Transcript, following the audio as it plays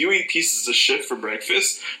You eat pieces of shit for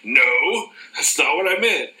breakfast? No, that's not what I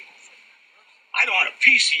meant. I don't want a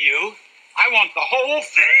piece of you. I want the whole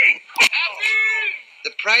thing. The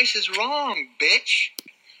price is wrong, bitch.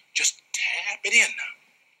 Just tap it in.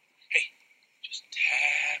 Hey, just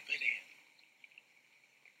tap it in.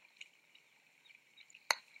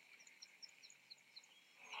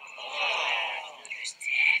 Just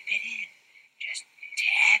tap it in. Just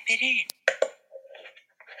tap it in.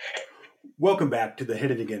 Welcome back to the Hit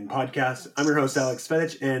It Again podcast. I'm your host, Alex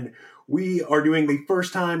Fenich, and we are doing the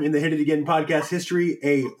first time in the Hit It Again podcast history,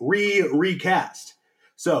 a recast.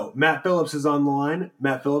 So, Matt Phillips is on the line.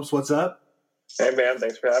 Matt Phillips, what's up? Hey, man.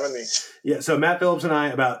 Thanks for having me. Yeah, so Matt Phillips and I,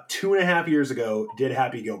 about 2.5 years ago, did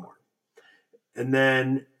Happy Gilmore. And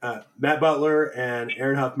then Matt Butler and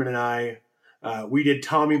Aaron Huffman and I, we did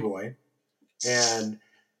Tommy Boy. And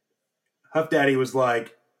Huff Daddy was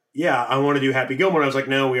like, yeah, I want to do Happy Gilmore. And I was like,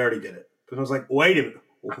 no, we already did it. But I was like, wait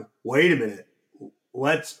a minute.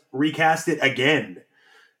 Let's recast it again.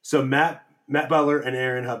 So Matt Butler and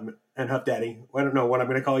Aaron Huffman and Huff Daddy. I don't know what I'm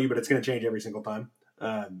going to call you, but it's going to change every single time.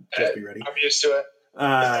 Just be ready. I'm used to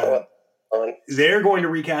it. They're going to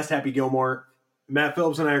recast Happy Gilmore. Matt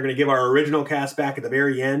Phillips and I are going to give our original cast back at the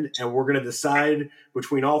very end, and we're going to decide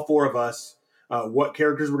between all four of us what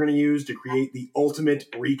characters we're going to use to create the ultimate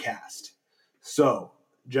recast. So,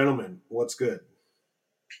 gentlemen, what's good?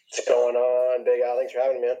 What's going on, Big Al? Thanks for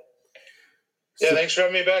having me, man. Yeah, thanks for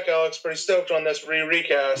having me back, Alex. Pretty stoked on this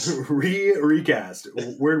recast. Recast.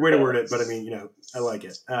 Weird way to word it, but I mean, I like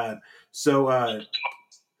it.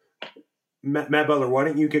 Matt Butler, why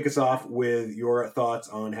don't you kick us off with your thoughts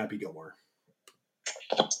on Happy Gilmore?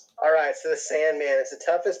 All right, so the Sandman, it's the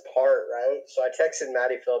toughest part, right? So I texted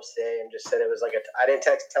Matty Phillips today and just said it was like I didn't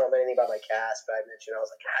tell him anything about my cast, but I mentioned, I was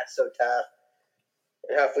like, it's so tough.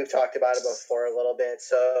 And Huff, we've talked about it before a little bit.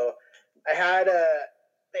 So I had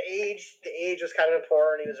the age was kind of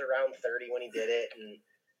important. He was around 30 when he did it. And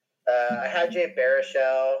I had Jay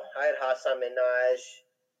Baruchel. I had Hassan Minhaj.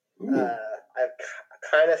 I've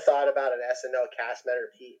kind of thought about an SNL cast member,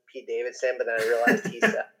 Pete Davidson, but then I realized he's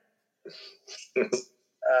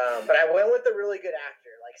but I went with a really good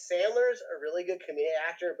actor. Like, Sandler's a really good comedic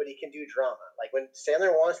actor, but he can do drama. Like, when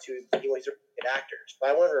Sandler wants to, he's a really good actor.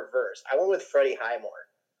 But I went reverse. I went with Freddie Highmore.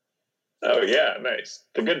 Oh, yeah, nice.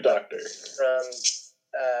 The Good Doctor. From,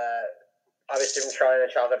 obviously from Charlie and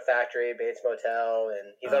the Chocolate Factory, Bates Motel,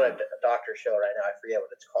 and he's on a doctor show right now. I forget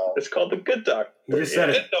what it's called. It's called The Good Doctor. You just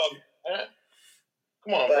said it. Good Doctor.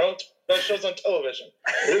 Come on, bro. That show's on television.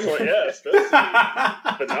 This one, yes.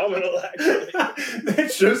 That's phenomenal, actually.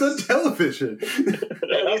 That show's on television. Yeah, not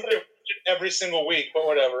that I watch it every single week, but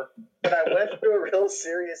whatever. But I went for a real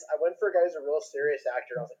serious actor.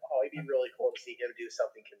 I was like, it'd be really cool to see him do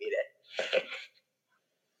something comedic.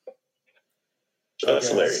 That's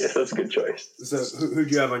hilarious. That's a good choice. So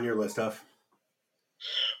who'd you have on your list, Huff?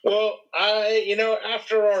 Well,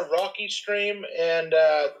 after our Rocky stream and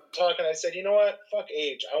talking, I said, you know what? Fuck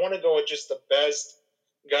age. I want to go with just the best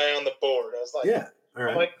guy on the board. I was like, yeah, all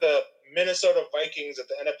right. I'm like the Minnesota Vikings at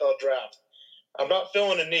the NFL draft. I'm not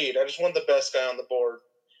feeling a need. I just want the best guy on the board.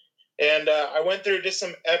 And I went through just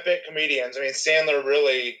some epic comedians. I mean, Sandler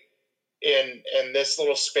really, in this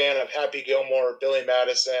little span of Happy Gilmore, Billy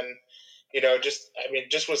Madison,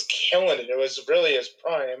 just was killing it. It was really his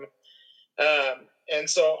prime. And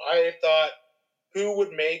so I thought, who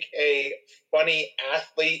would make a funny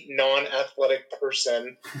athlete, non-athletic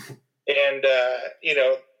person? And,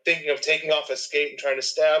 thinking of taking off a skate and trying to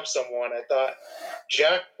stab someone, I thought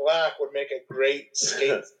Jack Black would make a great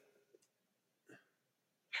skate.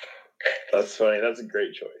 That's funny. That's a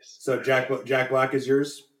great choice. So Jack Black is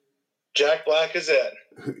yours? Jack Black is it.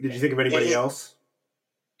 Did you think of anybody else?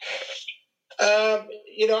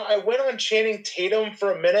 I went on Channing Tatum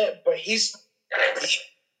for a minute, but he's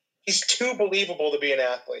too believable to be an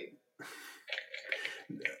athlete.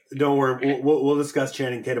 Don't worry, we'll discuss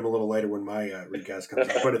Channing Tatum a little later when my recast comes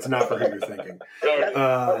up, but it's not for who you're thinking. That's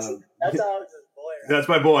Alex's boy. Right? That's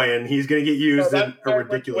my boy, and he's going to get used in a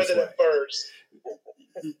ridiculous way. At first.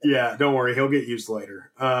 Yeah, don't worry, he'll get used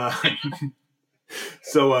later.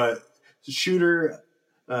 Shooter,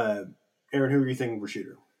 Aaron, who are you thinking for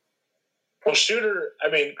Shooter? Well, Shooter,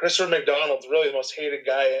 Christopher McDonald's really the most hated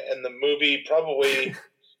guy in the movie, probably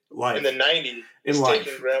in the 90s. He's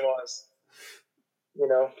taking grandma's,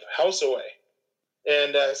 house away.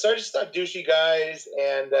 And so I just thought douchey guys.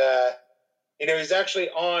 And, he's actually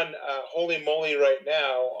on Holy Moly right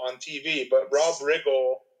now on TV. But Rob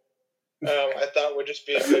Riggle, I thought would just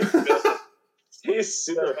be a good villain. He's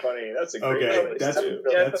super funny. That's a great choice, that's too.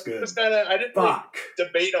 That's good. I didn't really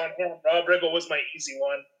debate on him. Rob Riggle was my easy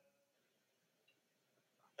one.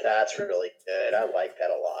 That's really good. I like that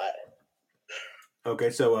a lot.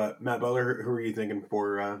 Okay, so Matt Butler, who are you thinking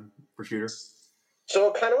for shooter?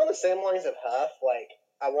 So kind of on the same lines of Huff, like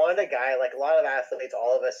I wanted a guy, like a lot of athletes,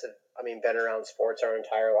 all of us have, been around sports our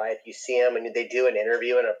entire life. You see them and they do an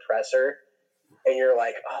interview in a presser and you're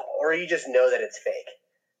like, oh, or you just know that it's fake.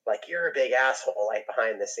 Like you're a big asshole, like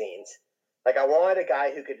behind the scenes. Like I wanted a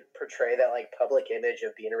guy who could portray that like public image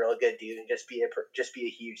of being a real good dude and just be a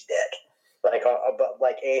huge dick.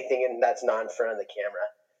 Like anything that's not in front of the camera.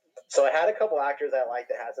 So I had a couple actors I liked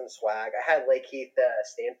that had some swag. I had Lakeith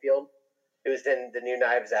Stanfield, who was in the new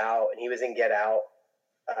Knives Out, and he was in Get Out.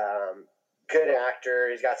 Good actor.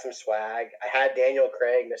 He's got some swag. I had Daniel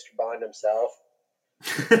Craig, Mr. Bond himself.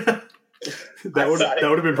 that would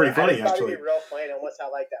have been pretty funny, actually. It'd be real funny. I almost had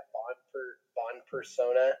like that Bond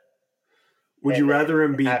persona. Would you rather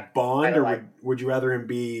him be Bond, or would you rather him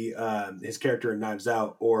be his character in Knives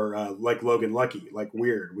Out, or like Logan Lucky, like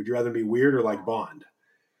weird? Would you rather him be weird or like Bond?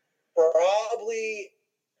 Probably.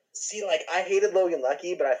 See, like I hated Logan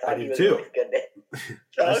Lucky, but I thought he was a really good name.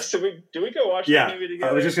 Alex, do we go watch that movie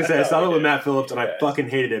together? I was just gonna say I saw it with Matt Phillips, and I fucking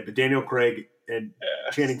hated it. But Daniel Craig and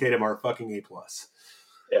Channing Tatum are fucking A+.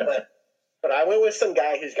 Yeah, but I went with some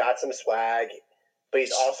guy who's got some swag, but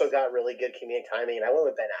he's also got really good comedic timing, and I went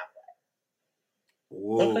with Ben Affleck.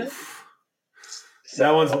 Whoa. Okay.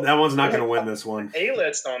 So, that one's not going to win this one.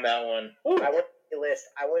 A-list on that one. I went A-list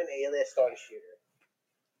on Shooter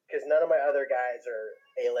because none of my other guys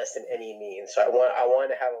are A-list in any means. So I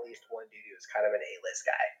wanted to have at least one dude who's kind of an A-list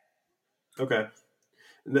guy.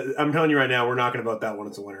 Okay. I'm telling you right now, we're not going to vote that one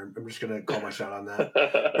as a winner. I'm just going to call my shot on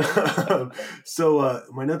that. So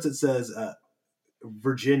my notes, it says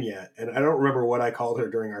Virginia, and I don't remember what I called her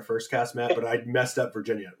during our first cast, Matt, but I messed up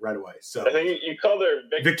Virginia right away. So I think you called her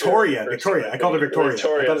Victoria. I called her Victoria.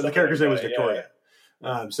 I thought the character's name was Victoria.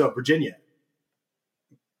 Yeah. So Virginia.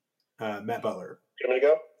 Matt Butler. You want me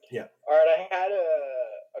to go? Yeah. All right. I had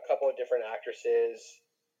a couple of different actresses.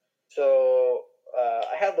 So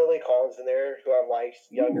I had Lily Collins in there, who I liked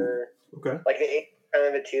younger. Ooh, okay. Like kind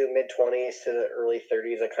of the two mid-20s to the early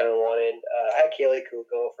 30s. I kind of wanted. I had Kaylee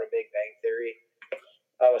Kuko from Big Bang Theory.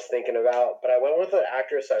 I was thinking about, but I went with an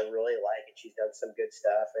actress I really like, and she's done some good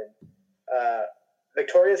stuff. And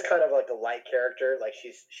Victoria's kind of like a light character. Like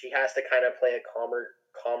she has to kind of play a calmer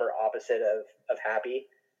opposite of Happy,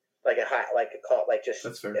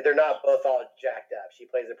 That's fair. They're not both all jacked up. She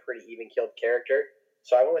plays a pretty even-keeled character.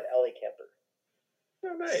 So I went with Ellie Kemper.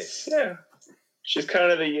 Oh, nice. Yeah, she's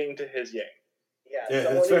kind of the yin to his yang. Yeah,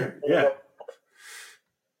 that's fair. Yeah.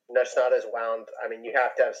 That's not as wound. I mean, you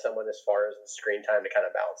have to have someone as far as the screen time to kind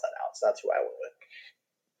of balance that out. So that's who I went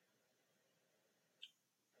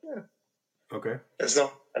with. Yeah. Okay.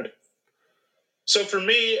 So for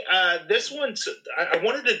me, this one, I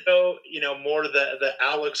wanted to go, more the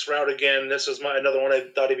Alex route again. This was another one I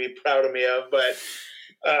thought he'd be proud of me of. But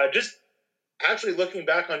just actually looking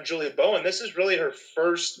back on Julia Bowen, this is really her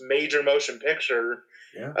first major motion picture.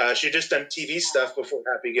 Yeah. She just done TV stuff before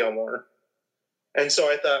Happy Gilmore. And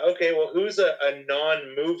so I thought, okay, well, who's a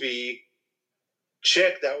non-movie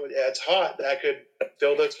chick that's hot that could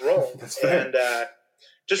fill this role? That's fair. And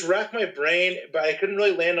just racked my brain, but I couldn't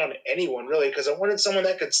really land on anyone, really, because I wanted someone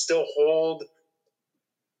that could still hold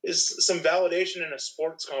some validation in a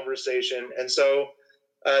sports conversation. And so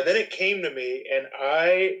then it came to me, and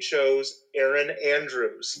I chose Erin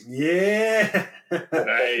Andrews. Yeah.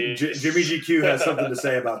 Nice. Jimmy GQ has something to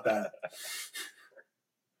say about that.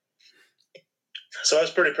 So I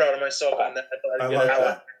was pretty proud of myself on that. I like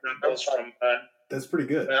that. From, That's pretty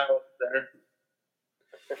good. there.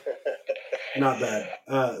 Not bad.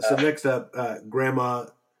 So next up, Grandma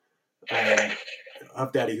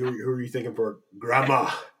Up Daddy. Who are you thinking for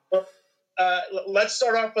Grandma? Let's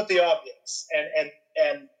start off with the obvious,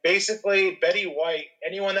 and basically Betty White.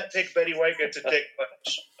 Anyone that takes Betty White gets a dick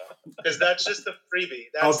punch, because that's just the freebie.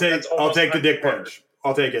 I'll take the dick punch.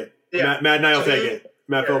 I'll take it. Yeah. Matt and I will take it.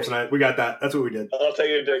 Matt Phillips and I, we got that. That's what we did. I'll take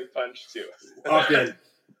a dick punch too. Okay.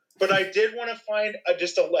 But I did want to find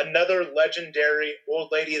another legendary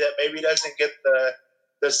old lady that maybe doesn't get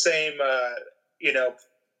the same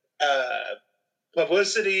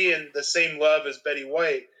publicity and the same love as Betty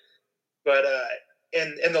White. But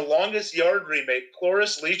in the Longest Yard remake,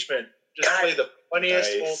 Cloris Leachman just played the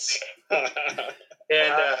funniest old.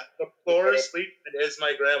 And Cloris Leachman is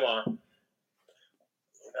my grandma.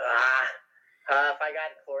 If I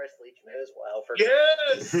got Cloris Leachman as well for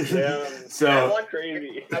Yes. Yeah. So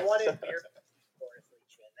crazy. I wanted beer Cloris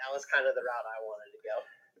Leachman. That was kind of the route I wanted to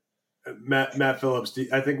go. Matt Phillips,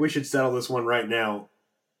 I think we should settle this one right now.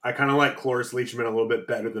 I kind of like Cloris Leachman a little bit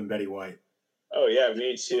better than Betty White. Oh yeah,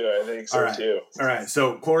 me too. I think so All right. too. All right.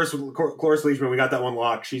 So Cloris Leachman, we got that one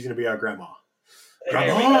locked. She's going to be our grandma. Hey,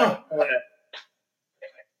 we Grandma.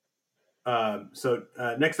 got- So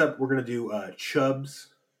next up, we're going to do Chubbs.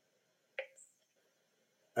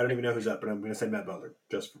 I don't even know who's up, but I'm going to say Matt Butler.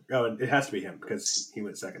 It has to be him because he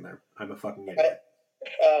went second there. I'm a fucking idiot.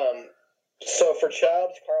 So for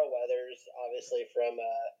Chubbs, Carl Weathers, obviously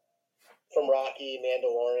from Rocky,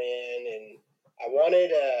 Mandalorian, and I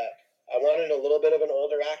wanted a little bit of an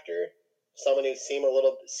older actor, someone who's seen a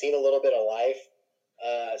little bit of life.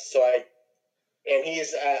 And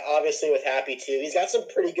he's obviously with Happy too. He's got some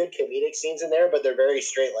pretty good comedic scenes in there, but they're very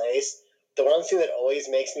straight laced. The one scene that always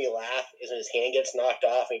makes me laugh is when his hand gets knocked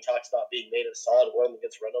off and he talks about being made of solid wood and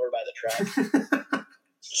gets run over by the truck.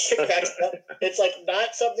 It's like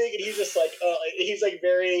not something, and he's just like, he's like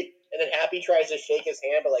very, and then Happy tries to shake his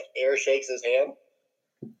hand, but like air shakes his hand.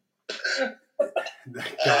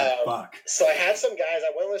 God, fuck. So I had some guys.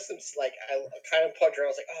 I went with some like I kind of plugged around. I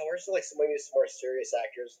was like, where's some maybe some more serious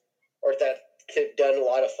actors, or if that kid done a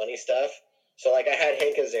lot of funny stuff. So like I had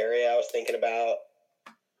Hank Azaria. I was thinking about.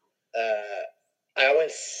 I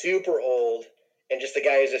went super old, and just the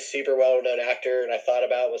guy who's a super well-known actor, and I thought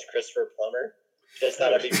about was Christopher Plummer. Just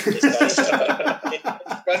thought it'd be just funny. It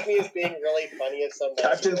struck me as being really funny at some point.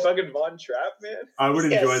 Captain fucking Von Trapp, man. I would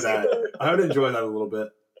enjoy that. super- I would enjoy that a little bit.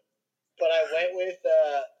 But I went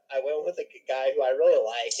with a guy who I really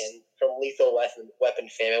like, and from Lethal Weapon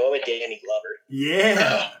fame, I went with Danny Glover.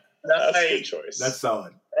 Yeah. That's a good choice. That's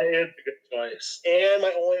solid. That is a good choice. And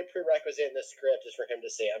my only prerequisite in the script is for him to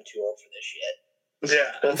say, I'm too old for this shit.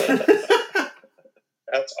 Yeah.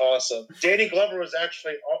 That's awesome. Danny Glover was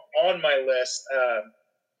actually on my list.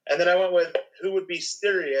 And then I went with who would be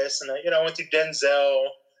serious. And I went to Denzel.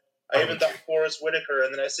 I even thought Forrest Whitaker.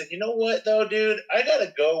 And then I said, you know what, though, dude? I got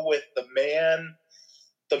to go with the man,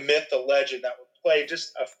 the myth, the legend that would play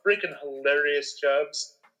just a freaking hilarious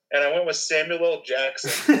Chubbs. And I went with Samuel L.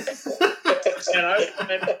 Jackson. and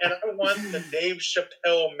I want the Dave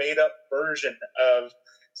Chappelle made-up version of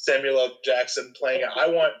Samuel L. Jackson playing it. I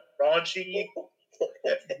want raunchy,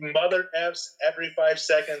 mother F's every 5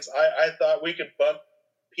 seconds. I thought we could bump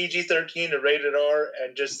PG-13 to rated R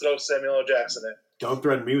and just throw Samuel L. Jackson in. Don't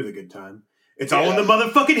threaten me with a good time. It's all in the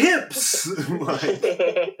motherfucking hips. Like,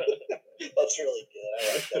 That's really good.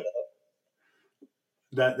 I like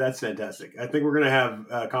that. that's fantastic. I think we're gonna have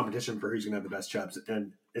a competition for who's gonna have the best Chubbs,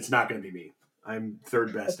 and it's not gonna be me. I'm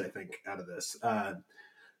third best, I think, out of this.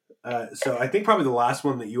 So I think probably the last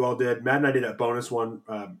one that you all did, Matt and I did a bonus one,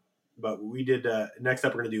 but we did. Next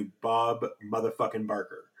up, we're gonna do Bob motherfucking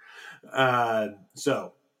Barker.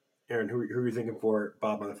 So, Aaron, who are you thinking for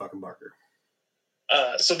Bob motherfucking Barker?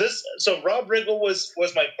 So Rob Riggle was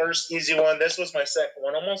my first easy one. This was my second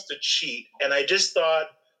one, almost a cheat. And I just thought,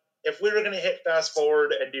 if we were going to hit fast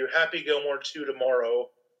forward and do Happy Gilmore 2 tomorrow,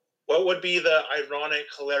 what would be the ironic,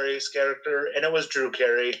 hilarious character? And it was Drew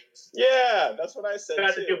Carey. Yeah, that's what I said I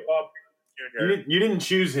had to do too. Bob Jr. You didn't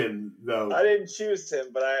choose him though. I didn't choose him,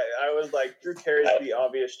 but I was like, Drew Carey's the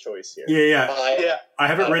obvious choice here. Yeah. Yeah. I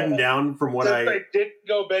have it written down from what Since I did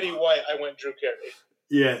go Betty White, I went Drew Carey.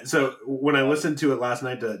 Yeah, so when I listened to it last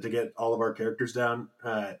night to get all of our characters down,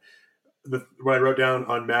 what I wrote down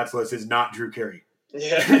on Matt's list is not Drew Carey.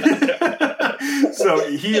 Yeah. So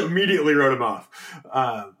he immediately wrote him off.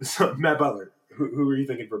 So Matt Butler, who are you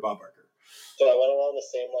thinking for Bob Barker? So I went along the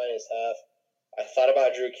same line as Huff. I thought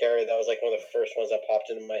about Drew Carey. That was like one of the first ones that popped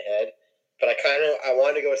into my head. But I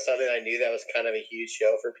wanted to go with something I knew that was kind of a huge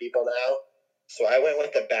show for people now. So I went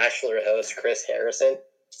with the Bachelor host, Chris Harrison.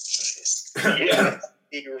 Yeah.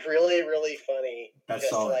 Be really, really funny. That's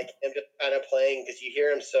just solid. like him just kind of playing, because you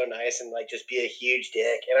hear him so nice and like just be a huge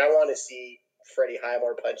dick. And I want to see Freddie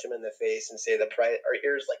Highmore punch him in the face and say the price, or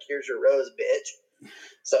here's your rose, bitch.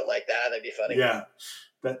 Something like that. That'd be funny. Yeah,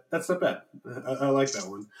 that's not bad. I like that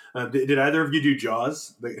one. Did either of you do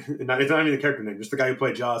Jaws? It's not even the character name, just the guy who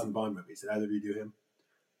played Jaws in Bond movies. Did either of you do him?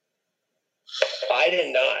 I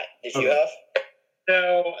did not. Did you Okay. have?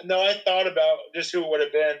 No, I thought about just who it would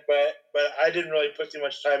have been, but I didn't really put too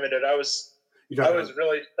much time into it. I was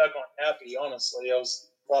really stuck on Happy, honestly. I was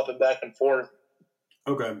flopping back and forth.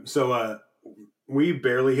 Okay, so we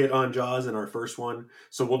barely hit on Jaws in our first one,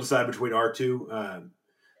 so we'll decide between our two.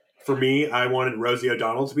 For me, I wanted Rosie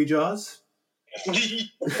O'Donnell to be Jaws. Done.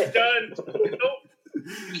 Nope.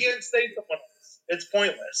 You can't say someone else. It's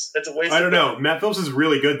pointless. It's a waste. I don't know. Matt Phillips is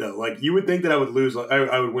really good though. Like you would think that I would lose,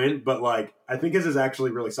 I would win, but like I think his is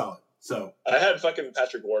actually really solid. So I had fucking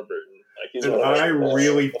Patrick Warburton. Like he's and one of I those-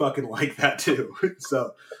 really fucking like that too.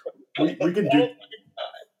 So we can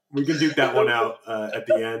duke that one out at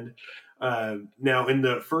the end. Now, in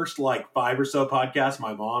the first like 5 or so podcasts,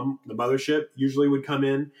 my mom, the mothership, usually would come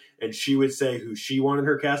in and she would say who she wanted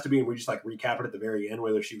her cast to be, and we just like recap it at the very end,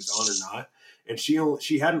 whether she was on or not. And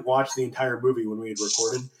she hadn't watched the entire movie when we had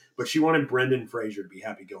recorded, but she wanted Brendan Fraser to be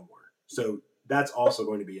Happy Gilmore. So that's also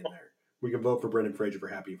going to be in there. We can vote for Brendan Fraser for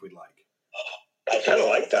Happy if we'd like. I kind of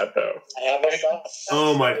like that though. I have my thoughts.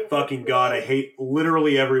 Oh my fucking God. I hate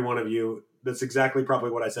literally every one of you. That's exactly probably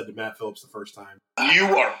what I said to Matt Phillips the first time. You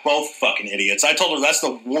are both fucking idiots. I told her that's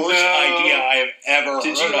the worst idea I have ever heard.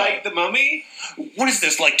 Did you like The Mummy? What is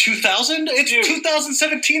this, like 2000? It's Dude.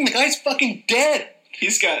 2017. The guy's fucking dead.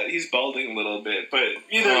 He's balding a little bit, but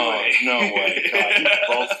either way. No way. God, you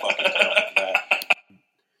both fucking tell me that.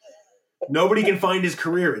 Nobody can find his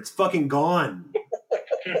career. It's fucking gone.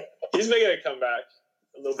 He's making a comeback.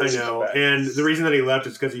 A little I bit of a know. comeback. And the reason that he left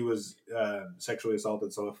is because he was sexually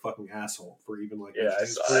assaulted, so a fucking asshole for even like Yeah, I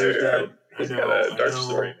his saw career's it. dead. He's I got know, a dark I know.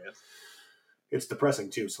 story, man. It's depressing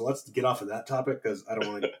too. So let's get off of that topic because I don't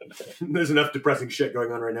want to. There's enough depressing shit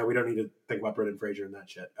going on right now. We don't need to think about Brendan Fraser and that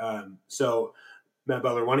shit. So Matt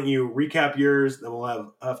Butler, why don't you recap yours? Then we'll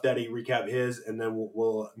have Huff Daddy recap his, and then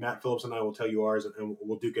we'll Matt Phillips and I will tell you ours, and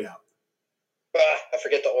we'll duke it out. I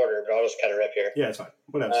forget the order, but I'll just kind of rip here. Yeah, it's fine.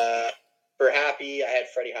 Whatever. For Happy, I had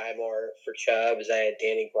Freddie Highmore. For Chubbs, I had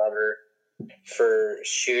Danny Glover. For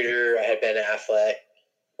Shooter, I had Ben Affleck,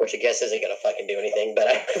 which I guess isn't going to fucking do anything, but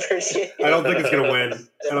I don't think it's going to win.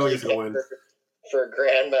 I don't think it's going to win. For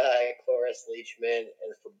Grandma, I had Cloris Leachman.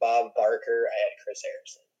 And for Bob Barker, I had Chris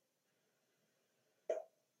Harrison.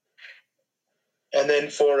 And then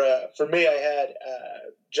for me, I had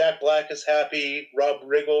Jack Black as Happy, Rob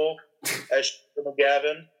Riggle as Shooter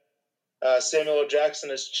McGavin, Samuel L. Jackson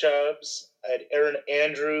as Chubbs. I had Aaron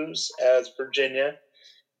Andrews as Virginia.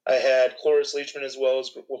 I had Cloris Leachman as well as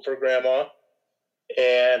for Grandma.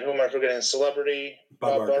 And who am I forgetting? Celebrity.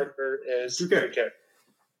 Bob Barker is Drew Carey.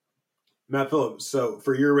 Matt Phillips. So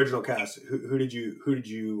for your original cast, who did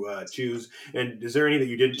you choose? And is there any that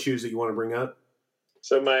you didn't choose that you want to bring up?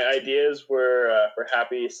 So my ideas were for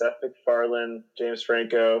Happy, Seth MacFarlane, James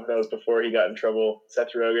Franco. That was before he got in trouble.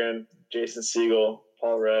 Seth Rogen, Jason Segel,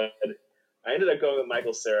 Paul Rudd. I ended up going with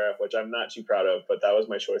Michael Cera, which I'm not too proud of, but that was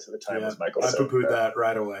my choice at the time. Was Michael Cera. I poo-pooed that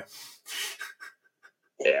right away.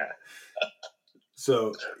 Yeah.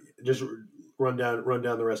 So just run down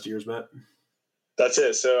the rest of yours, Matt. That's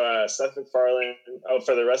it. So Seth MacFarlane. Oh,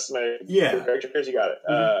 for the rest of my characters, you got it.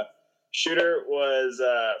 Mm-hmm. Shooter was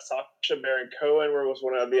Sacha Baron Cohen, was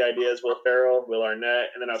one of the ideas. Will Ferrell, Will Arnett,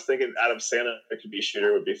 and then I was thinking Adam Sandler could be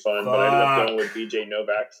Shooter, would be fun, but I ended up going with BJ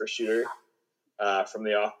Novak for Shooter from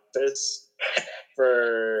The Office.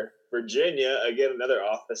 For Virginia, again, another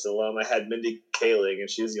Office alum, I had Mindy Kaling, and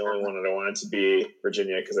she's the only one that I wanted to be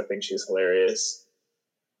Virginia because I think she's hilarious.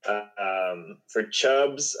 For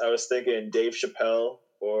Chubbs, I was thinking Dave Chappelle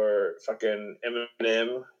or fucking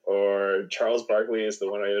Eminem or Charles Barkley is the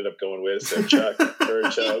one I ended up going with. So Chuck for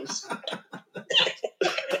Chubbs.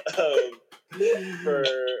 For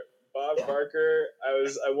Bob Barker, I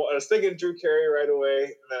was thinking Drew Carey right away,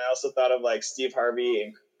 and then I also thought of like Steve Harvey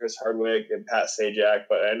and Chris Hardwick and Pat Sajak,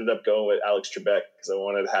 but I ended up going with Alex Trebek because I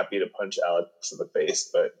wanted Happy to punch Alex in the face,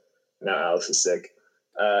 but now Alex is sick.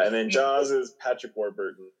 And then Jaws is Patrick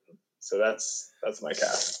Warburton. So that's my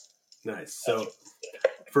cast. Nice. So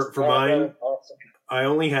for mine, awesome. I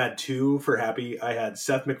only had 2 for Happy. I had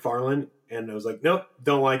Seth MacFarlane, and I was like, nope,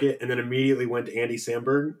 don't like it. And then immediately went to Andy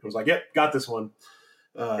Samberg. I was like, yep, got this one.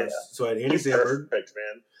 So I had Andy Samberg. Perfect,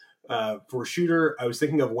 man. For Shooter, I was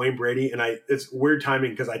thinking of Wayne Brady, and it's weird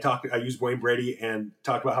timing because I used Wayne Brady and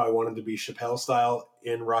talked about how I wanted to be Chappelle style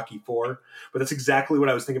in Rocky 4, but that's exactly what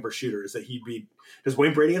I was thinking for Shooter, is that does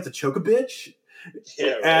Wayne Brady have to choke a bitch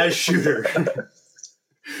as Shooter?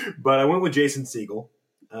 But I went with Jason Segel.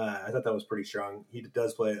 I thought that was pretty strong. He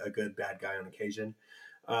does play a good bad guy on occasion.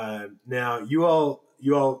 Now you all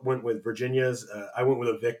went with Virginia's. I went with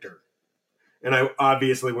a Victor. And I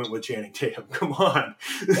obviously went with Channing Tatum. Come on.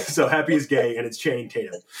 So Happy is gay, and it's Channing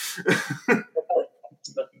Tatum.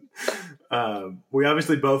 We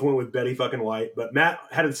obviously both went with Betty fucking White, but Matt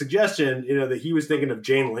had a suggestion, that he was thinking of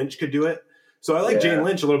Jane Lynch could do it. So I like Jane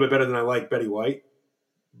Lynch a little bit better than I like Betty White.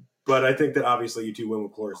 But I think that obviously you two went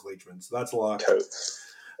with Cloris Leachman, so that's a lock.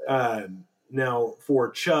 Now,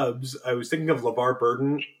 for Chubbs, I was thinking of LeVar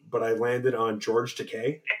Burton, but I landed on George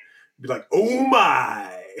Takei. Be like, oh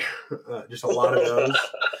my! Just a lot of those.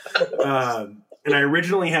 And I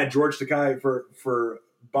originally had George Takei for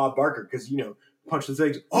Bob Barker because, punch the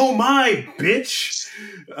things. Oh my, bitch!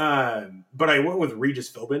 But I went with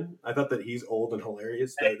Regis Philbin. I thought that he's old and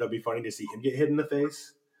hilarious. That'd be funny to see him get hit in the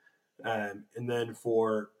face. And then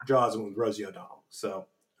for Jaws, I went with Rosie O'Donnell. So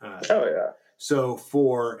Oh, yeah. So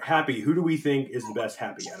for Happy, who do we think is the best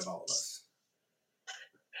Happy out of all of us?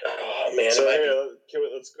 Oh man, So here,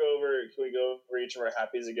 let's go over. Can we go over each of our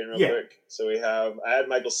Happies again real quick? So I had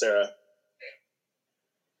Michael Cera.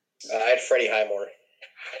 I had Freddie Highmore.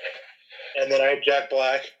 And then I had Jack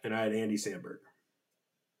Black. And I had Andy Samberg.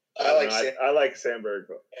 I like Samberg.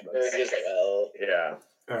 Yeah.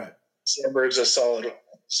 All right. Samberg's a solid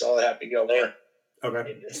Happy Gilmore.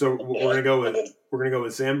 Okay. So we're gonna go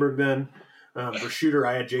with Samberg then. For shooter,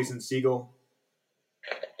 I had Jason Segel.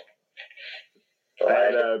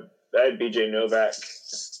 I had BJ Novak.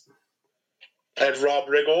 I had Rob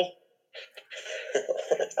Riggle.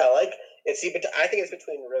 I think it's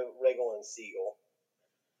between Riggle and Segel.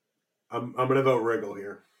 I'm gonna vote Riggle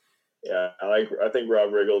here. Yeah, I think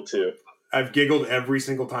Rob Riggle too. I've giggled every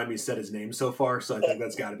single time he said his name so far, so I think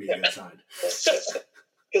that's got to be a good sign.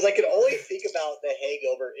 Because I could only think about the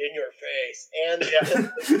hangover in your face, and ow,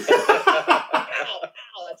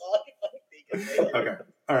 that's all I can think of. Okay,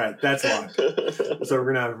 all right, that's locked. So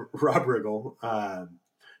we're gonna have Rob Riggle.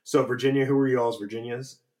 So Virginia, who were you all's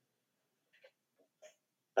Virginias?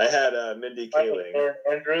 I had Mindy Kaling. Aaron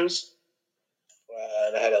Andrews.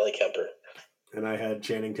 And I had Ellie Kemper. And I had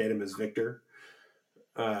Channing Tatum as Victor.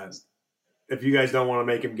 If you guys don't want to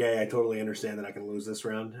make him gay, I totally understand that I can lose this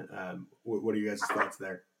round. What are you guys' thoughts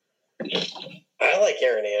there? I like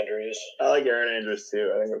Aaron Andrews. I like Aaron Andrews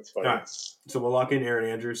too. I think that's funny. All right. So we'll lock in Aaron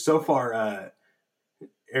Andrews. So far,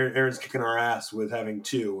 Aaron's kicking our ass with having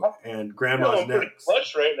 2, and Grandma's next.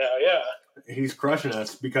 Clutch right now, yeah. He's crushing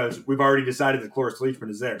us because we've already decided that Cloris Leachman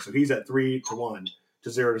is there. So he's at 3-1 to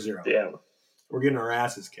 0-0. Damn. We're getting our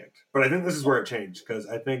asses kicked. But I think this is where it changed because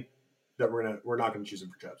I think that we're not going to choose him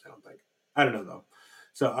for Chubbs. I don't know though.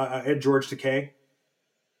 So I had George Takei.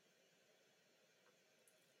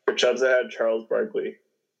 For Chubbs, I had Charles Barkley.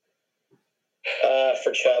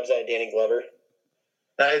 For Chubbs, I had Danny Glover.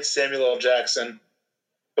 I had Samuel L. Jackson.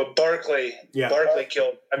 But Barkley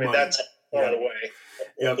killed. I mean, that's far away.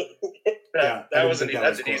 Yep. That's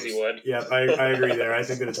an easy one. Yeah, I agree there. I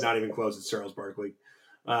think that it's not even close. It's Charles Barkley.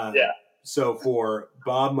 Yeah. So for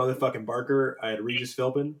Bob motherfucking Barker, I had Regis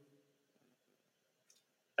Philbin.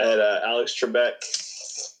 I had Alex Trebek.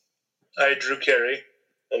 I had Drew Carey.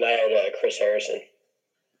 And I had Chris Harrison.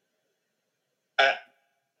 I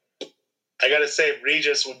got to say,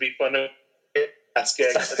 Regis would be fun to ask.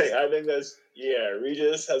 I think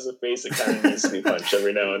Regis has a face that kind of needs to be punched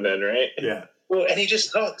every now and then, right? Yeah. Well, and he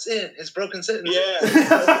just talks in his broken sentence. Yeah.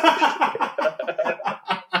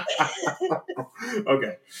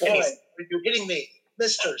 Okay. Hey, are you hitting me,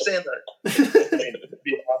 Mr. Sandler?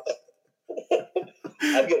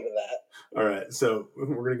 I'm good with that. All right. So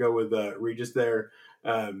we're going to go with Regis there.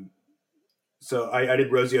 So I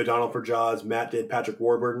did Rosie O'Donnell for Jaws. Matt did Patrick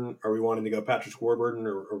Warburton. Are we wanting to go Patrick Warburton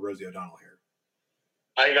or Rosie O'Donnell here?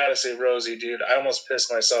 I got to say Rosie, dude. I almost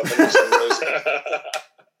pissed myself when you said Rosie.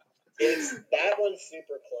 That one's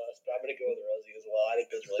super close, but I'm going to go with Rosie as well. I think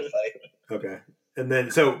that's really funny. Okay. And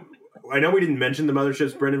then, so I know we didn't mention the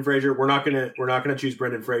Mothership's Brendan Fraser. We're not gonna choose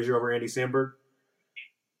Brendan Fraser over Andy Samberg.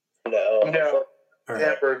 No. All right.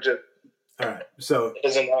 Samberg just. All right. So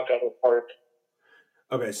doesn't knock out the park.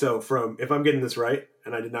 Okay. So if I'm getting this right,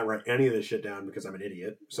 and I did not write any of this shit down because I'm an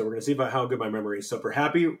idiot. So we're gonna see how good my memory is. So for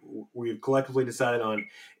Happy, we've collectively decided on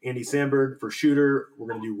Andy Samberg. For Shooter, we're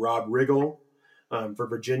gonna do Rob Riggle. For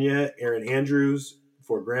Virginia, Aaron Andrews.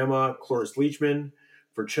 For Grandma, Cloris Leachman.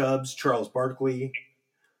 For Chubbs, Charles Barkley.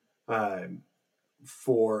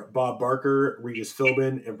 For Bob Barker, Regis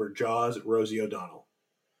Philbin, and for Jaws, Rosie O'Donnell.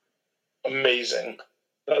 Amazing.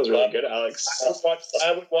 That was really good, Alex.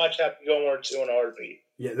 I would watch Happy Gilmore 2 in a heartbeat.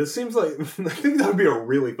 Yeah, this seems like I think that would be a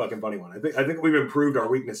really fucking funny one. I think we've improved our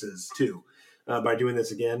weaknesses too by doing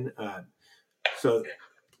this again. So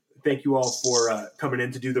thank you all for coming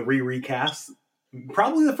in to do the recast.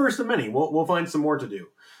 Probably the first of many. We'll find some more to do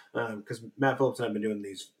because Matt Phillips and I have been doing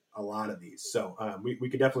a lot of these. So we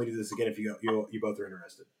could definitely do this again if you both are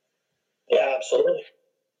interested. Yeah, absolutely.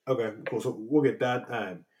 Okay, cool. So we'll get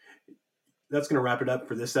that. That's going to wrap it up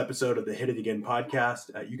for this episode of the Hit It Again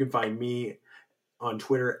podcast. You can find me on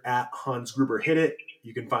Twitter at Hans Gruber Hit It.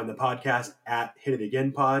 You can find the podcast at Hit It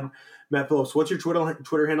Again Pod. Matt Phillips, what's your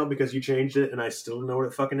Twitter handle? Because you changed it and I still don't know what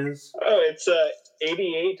it fucking is. Oh, it's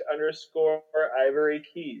 88_Ivory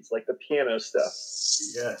Keys, like the piano stuff.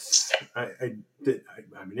 Yes, I'm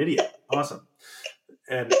an idiot. Awesome.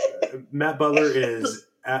 And Matt Butler is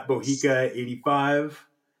at Bohica85.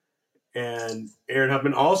 And Aaron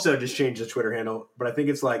Huffman also just changed his Twitter handle, but I think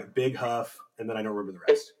it's like Big Huff, and then I don't remember the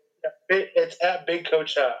rest. It's at Big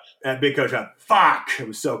Coach Huff. At Big Coach Huff. Fuck! It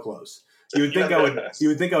was so close. You would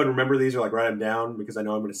think I would remember these or like write them down because I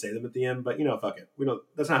know I'm going to say them at the end. But fuck it. We don't.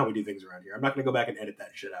 That's not how we do things around here. I'm not going to go back and edit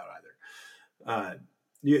that shit out either.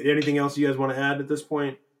 Anything else you guys want to add at this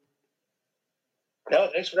point? No,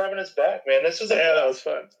 thanks for having us back, man. This was that was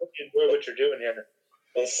fun. Enjoy what you're doing here.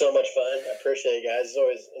 It's so much fun. I appreciate it, guys. It's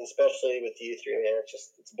always, especially with you three, man.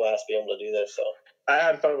 It's a blast being able to do this. So I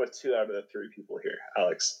had fun with 2 out of the 3 people here.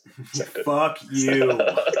 Alex, fuck you.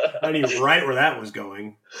 I didn't even write where that was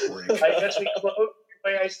going. I guess we close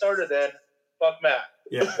the way I started then. Fuck Matt.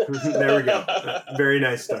 Yeah, there we go. Very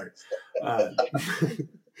nice start.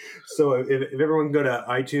 So if everyone can go to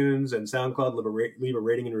iTunes and SoundCloud, leave a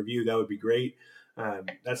rating and review, that would be great.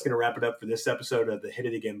 That's going to wrap it up for this episode of the Hit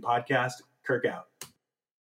It Again podcast. Kirk out.